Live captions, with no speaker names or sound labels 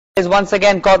is once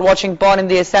again caught watching porn in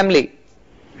the assembly.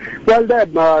 Well,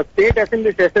 the state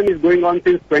assembly session is going on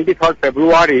since 23rd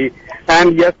February,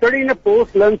 and yesterday in a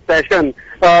post-lunch session,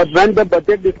 when the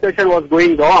budget discussion was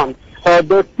going on,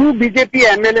 the two BJP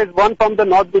MLAs, one from the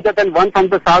North Gujarat and one from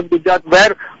the South Gujarat,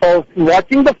 were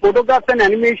watching the photographs and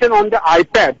animation on the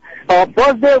iPad.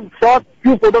 First they saw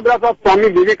few photographs of Swami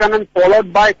Vivekanand,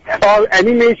 followed by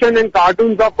animation and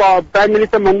cartoons of Prime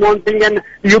Minister Manmohan Singh and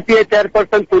UPA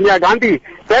chairperson Sonia Gandhi.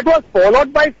 That was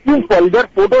followed by few vulgar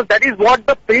photos. That is what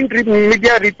the print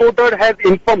media reporter has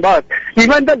informed us.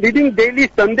 Even the leading daily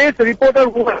Sandesh reporter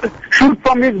who shoot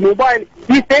from his mobile,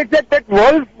 he said that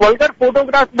vulgar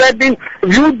photographs were being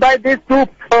viewed by these two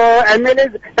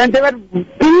MLAs, and they were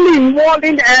fully involved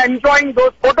in enjoying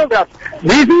those photographs.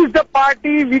 This is the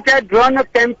party which had run a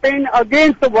campaign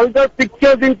against the vulgar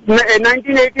pictures in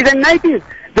 1980s and 90s.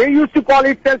 They used to call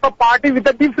itself a party with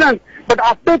a difference. But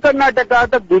after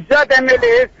Karnataka, the Gujarat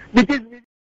MLAs, which is